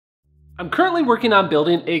I'm currently working on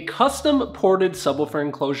building a custom ported subwoofer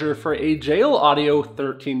enclosure for a JL Audio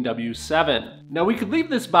 13W7. Now we could leave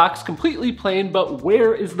this box completely plain, but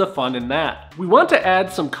where is the fun in that? We want to add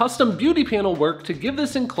some custom beauty panel work to give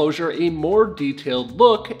this enclosure a more detailed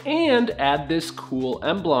look and add this cool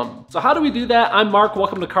emblem. So how do we do that? I'm Mark,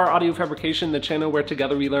 welcome to CarAudioFabrication, the channel where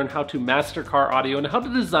together we learn how to master car audio and how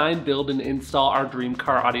to design, build, and install our dream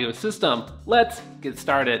car audio system. Let's get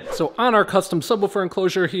started. So on our custom subwoofer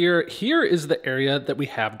enclosure here is the area that we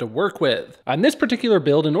have to work with. On this particular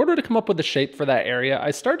build, in order to come up with a shape for that area,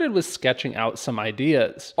 I started with sketching out some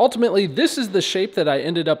ideas. Ultimately, this is the shape that I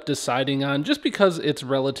ended up deciding on just because it's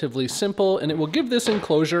relatively simple and it will give this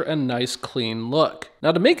enclosure a nice clean look.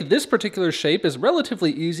 Now to make this particular shape is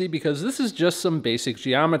relatively easy because this is just some basic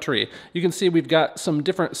geometry. You can see we've got some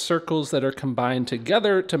different circles that are combined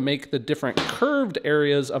together to make the different curved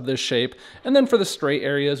areas of this shape, and then for the straight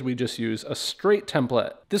areas we just use a straight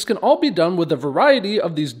template. This can all be done with a variety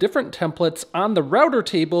of these different templates on the router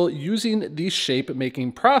table using the shape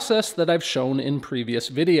making process that I've shown in previous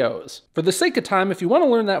videos. For the sake of time, if you want to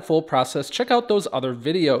learn that full process, check out those other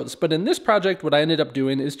videos, but in this project what I ended up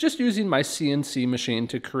doing is just using my CNC machine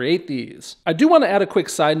to create these. I do want to add a quick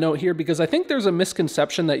side note here because I think there's a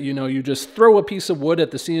misconception that you just throw a piece of wood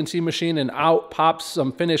at the CNC machine and out pops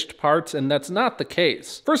some finished parts, and that's not the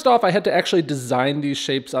case. First off, I had to actually design these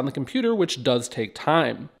shapes on the computer, which does take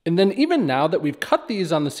time. And then even now that we've cut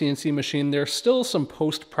these on the CNC machine, there's still some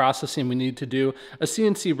post-processing we need to do. A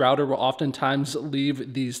CNC router will oftentimes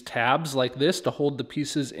leave these tabs like this to hold the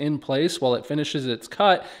pieces in place while it finishes its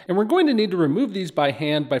cut. And we're going to need to remove these by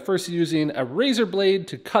hand by first using a razor blade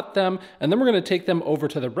to cut them, and then we're going to take them over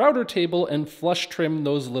to the router table and flush trim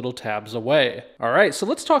those little tabs away. All right, so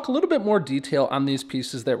let's talk a little bit more detail on these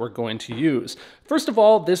pieces that we're going to use. First of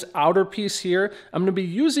all, this outer piece here, I'm going to be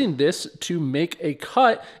using this to make a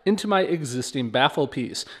cut into my existing baffle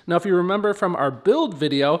piece. Now, if you remember from our build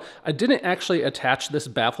video, I didn't actually attach this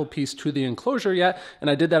baffle piece to the enclosure yet, and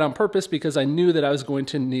I did that on purpose because I knew that I was going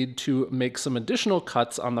to need to make some additional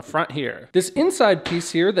cuts on the front here. This inside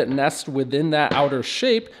piece here that nests within that outer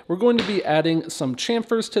shape, we're going to be adding some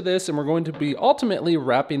chamfers to this, and we're going to be ultimately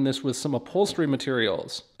wrapping this with some upholstery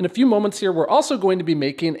materials. In a few moments here, we're also going to be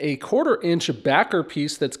making a 1/4 inch backer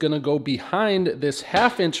piece that's going to go behind this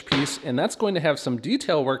 1/2 inch piece, and that's going to have some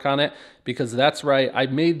detail work on it because that's right, I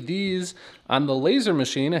made these on the laser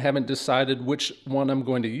machine. I haven't decided which one I'm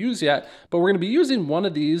going to use yet, but we're going to be using one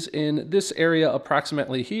of these in this area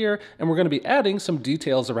approximately here, and we're going to be adding some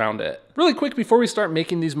details around it. Really quick, before we start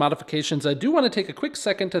making these modifications, I do want to take a quick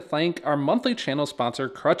second to thank our monthly channel sponsor,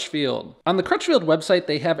 Crutchfield. On the Crutchfield website,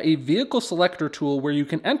 they have a vehicle selector tool where you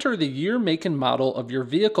can enter the year, make, and model of your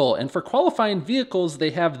vehicle, and for qualifying vehicles,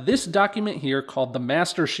 they have this document here called the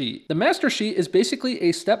MasterSheet. The MasterSheet is basically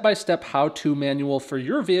a step-by-step how-to manual for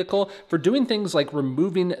your vehicle for doing things like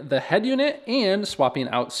removing the head unit and swapping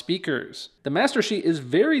out speakers. The MasterSheet is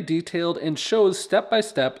very detailed and shows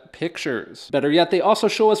step-by-step pictures. Better yet, they also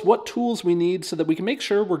show us what tools we need so that we can make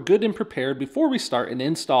sure we're good and prepared before we start an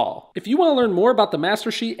install. If you want to learn more about the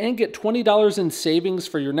MasterSheet and get $20 in savings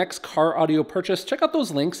for your next car audio purchase, check out those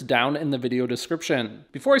links down in the video description.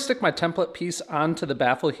 Before I stick my template piece onto the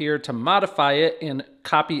baffle here to modify it and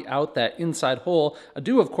copy out that inside hole, I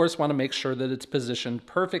do of course want to make sure that it's positioned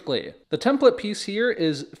perfectly. The template piece here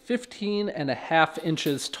is 15.5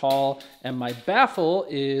 inches tall and my baffle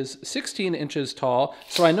is 16 inches tall,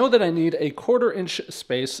 so I know that I need a 1/4 inch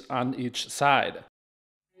space on each side.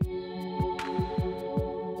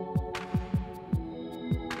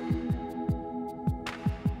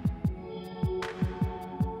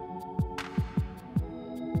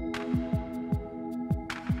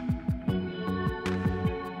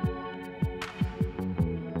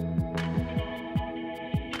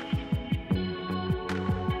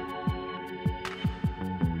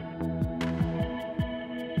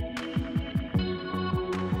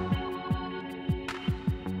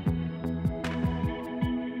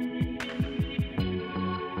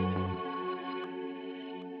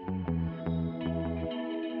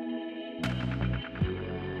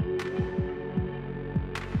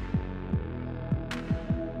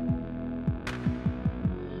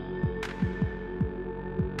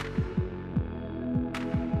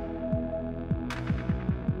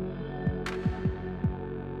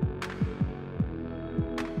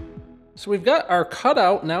 So we've got our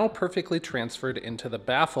cutout now perfectly transferred into the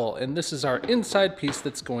baffle, and this is our inside piece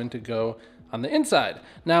that's going to go on the inside.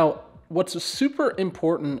 Now, What's super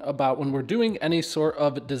important about when we're doing any sort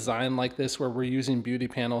of design like this where we're using beauty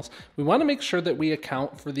panels, we want to make sure that we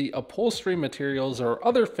account for the upholstery materials or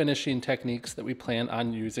other finishing techniques that we plan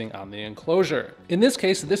on using on the enclosure. In this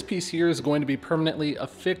case, this piece here is going to be permanently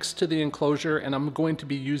affixed to the enclosure, and I'm going to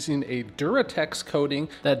be using a Duratex coating.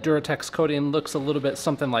 That Duratex coating looks a little bit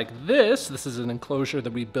something like this. This is an enclosure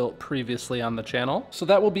that we built previously on the channel. So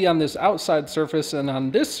that will be on this outside surface, and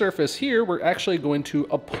on this surface here, we're actually going to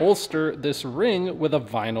upholster this ring with a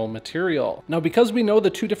vinyl material. Now, because we know the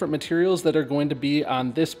two different materials that are going to be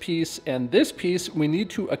on this piece and this piece, we need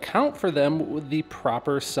to account for them with the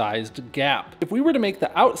proper sized gap. If we were to make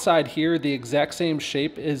the outside here the exact same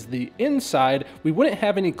shape as the inside, we wouldn't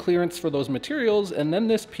have any clearance for those materials, and then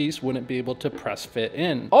this piece wouldn't be able to press fit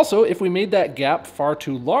in. Also, if we made that gap far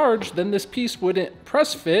too large, then this piece wouldn't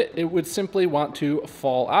press fit. It would simply want to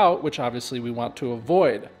fall out, which obviously we want to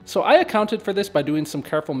avoid. So I accounted for this by doing some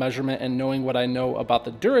careful measurement and knowing what I know about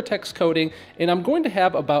the Duratex coating, and I'm going to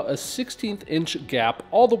have about a 1/16 inch gap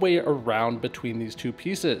all the way around between these two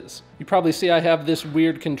pieces. You probably see I have this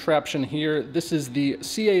weird contraption here. This is the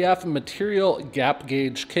CAF material gap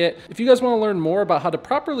gauge kit. If you guys want to learn more about how to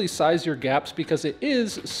properly size your gaps, because it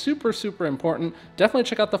is super important, definitely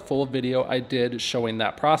check out the full video I did showing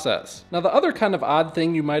that process. Now, the other kind of odd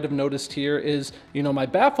thing you might have noticed here is, my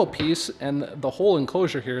baffle piece and the whole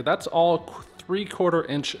enclosure here, that's all 3/4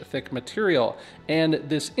 inch thick material, and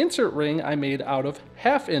this insert ring I made out of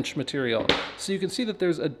 1/2 inch material. So you can see that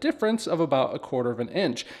there's a difference of about 1/4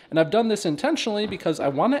 inch, and I've done this intentionally because I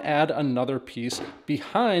want to add another piece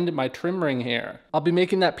behind my trim ring here. I'll be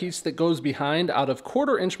making that piece that goes behind out of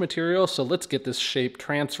 1/4 inch material, so let's get this shape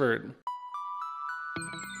transferred.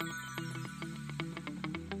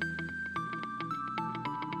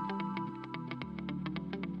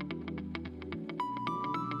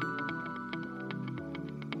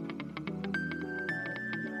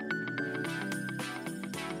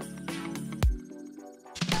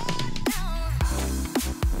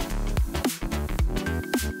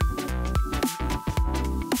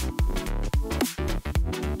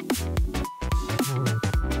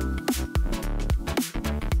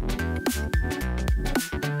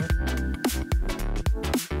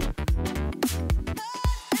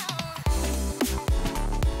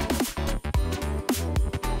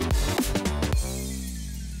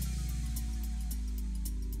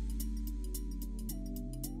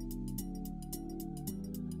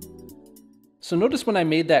 So notice when I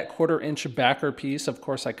made that 1/4 inch backer piece, of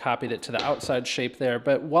course I copied it to the outside shape there,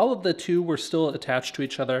 but while the two were still attached to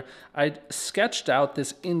each other, I sketched out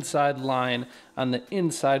this inside line on the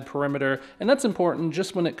inside perimeter, and that's important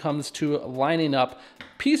just when it comes to lining up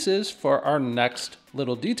pieces for our next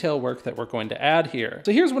little detail work that we're going to add here.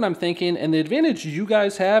 So here's what I'm thinking, and the advantage you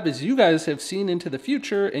guys have is you guys have seen into the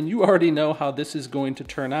future and you already know how this is going to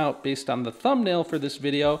turn out based on the thumbnail for this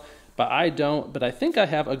video. But I don't, but I think I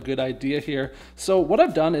have a good idea here. So what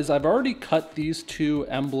I've done is I've already cut these two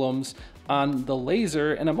emblems on the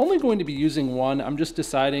laser, and I'm only going to be using one. I'm just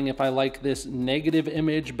deciding if I like this negative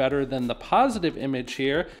image better than the positive image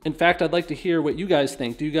here. In fact, I'd like to hear what you guys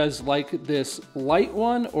think. Do you guys like this light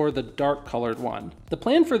one or the dark colored one? The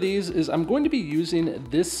plan for these is I'm going to be using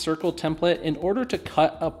this circle template in order to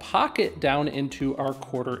cut a pocket down into our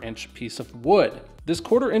 1/4 inch piece of wood. This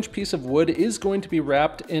 1/4 inch piece of wood is going to be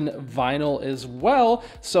wrapped in vinyl as well.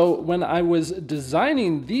 So when I was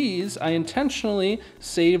designing these, I intentionally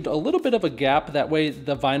saved a little bit of a gap. That way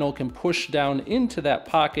the vinyl can push down into that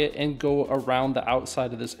pocket and go around the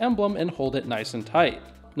outside of this emblem and hold it nice and tight.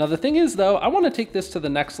 Now the thing is though, I want to take this to the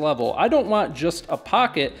next level. I don't want just a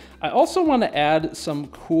pocket. I also want to add some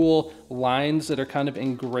cool lines that are kind of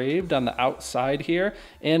engraved on the outside here.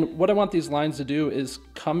 And what I want these lines to do is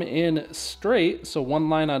come in straight. So one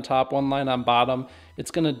line on top, one line on bottom.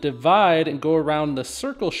 It's going to divide and go around the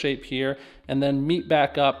circle shape here and then meet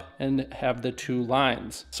back up and have the two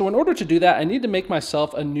lines. So in order to do that, I need to make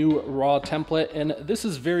myself a new raw template, and this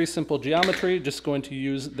is very simple geometry. Just going to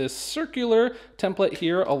use this circular template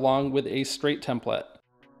here along with a straight template.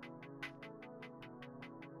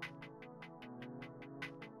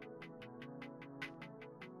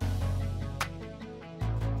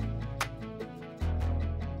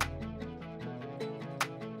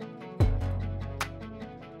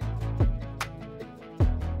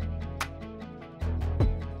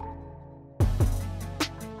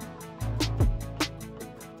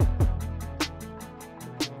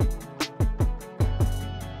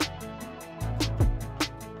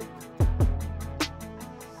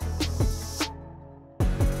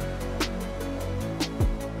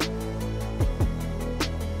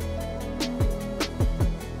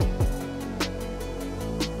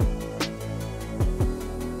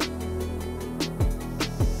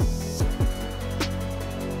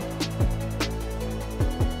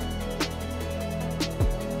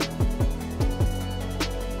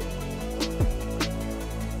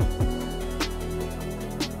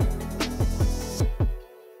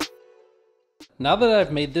 Now that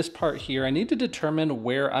I've made this part here, I need to determine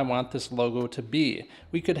where I want this logo to be.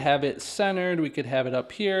 We could have it centered, we could have it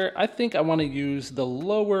up here. I think I want to use the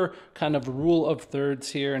lower kind of rule of thirds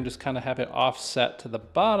here and just kind of have it offset to the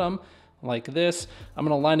bottom like this. I'm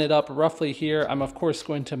going to line it up roughly here. I'm of course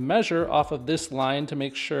going to measure off of this line to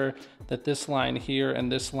make sure that this line here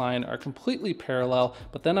and this line are completely parallel,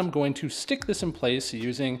 but then I'm going to stick this in place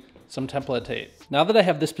using some template tape. Now that I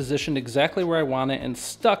have this positioned exactly where I want it and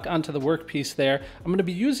stuck onto the workpiece there, I'm going to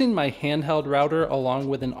be using my handheld router along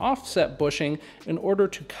with an offset bushing in order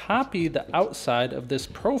to copy the outside of this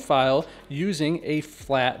profile using a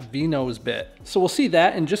flat V-nose bit. So we'll see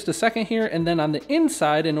that in just a second here, and then on the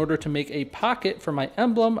inside, in order to make a pocket for my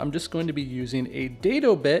emblem, I'm just going to be using a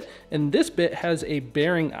dado bit, and this bit has a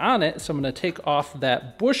bearing on it, so I'm going to take off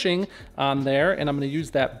that bushing on there, and I'm going to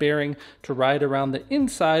use that bearing to ride around the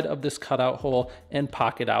inside of this cutout hole and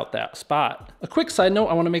pocket out that spot. A quick side note,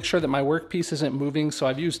 I want to make sure that my workpiece isn't moving, so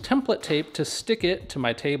I've used template tape to stick it to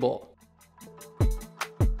my table.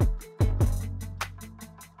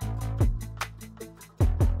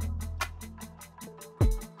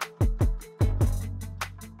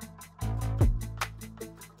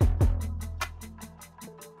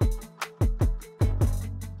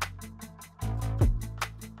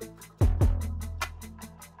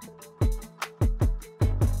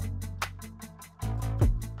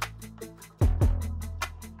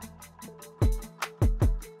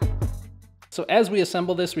 So as we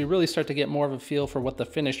assemble this, we really start to get more of a feel for what the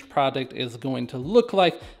finished product is going to look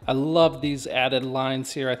like. I love these added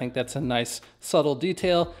lines here. I think that's a nice subtle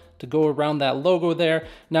detail to go around that logo there.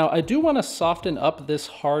 Now I do want to soften up this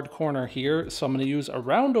hard corner here, so I'm going to use a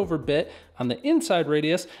round over bit on the inside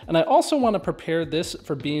radius, and I also want to prepare this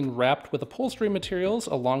for being wrapped with upholstery materials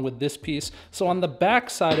along with this piece. So on the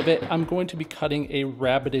back side of it, I'm going to be cutting a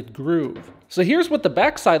rabbited groove. So here's what the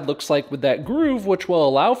back side looks like with that groove, which will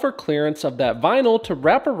allow for clearance of that vinyl to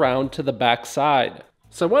wrap around to the back side.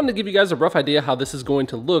 So I wanted to give you guys a rough idea how this is going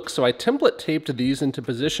to look, so I template taped these into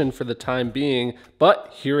position for the time being,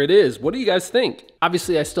 but here it is. What do you guys think?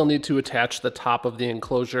 Obviously I still need to attach the top of the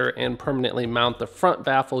enclosure and permanently mount the front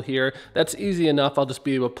baffle here. That's easy enough. I'll just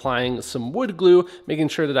be applying some wood glue, making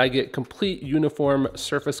sure that I get complete uniform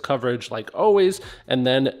surface coverage like always, and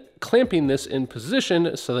then clamping this in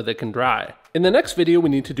position so that it can dry. In the next video, we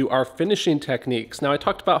need to do our finishing techniques. Now I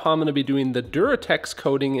talked about how I'm going to be doing the Duratex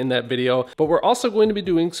coating in that video, but we're also going to be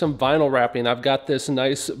doing some vinyl wrapping. I've got this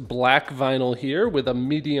nice black vinyl here with a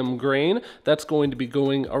medium grain that's going to be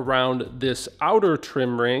going around this outer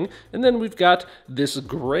trim ring. And then we've got this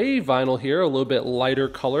gray vinyl here, a little bit lighter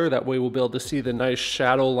color. That way we'll be able to see the nice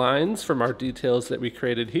shadow lines from our details that we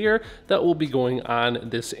created here that will be going on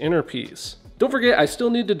this inner piece. Don't forget, I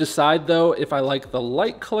still need to decide though if I like the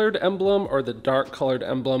light colored emblem or the dark colored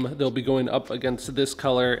emblem. They'll be going up against this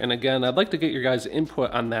color, and again, I'd like to get your guys'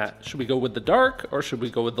 input on that. Should we go with the dark or should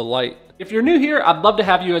we go with the light? If you're new here, I'd love to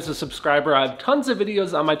have you as a subscriber. I have tons of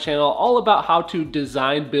videos on my channel all about how to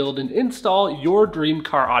design, build, and install your dream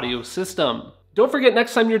car audio system. Don't forget,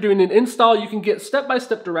 next time you're doing an install, you can get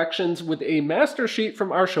step-by-step directions with a master sheet from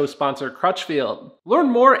our show sponsor, Crutchfield. Learn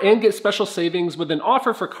more and get special savings with an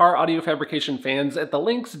offer for car audio fabrication fans at the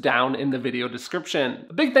links down in the video description.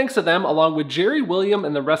 A big thanks to them, along with Jerry, William,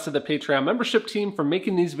 and the rest of the Patreon membership team for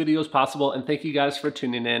making these videos possible, and thank you guys for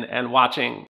tuning in and watching.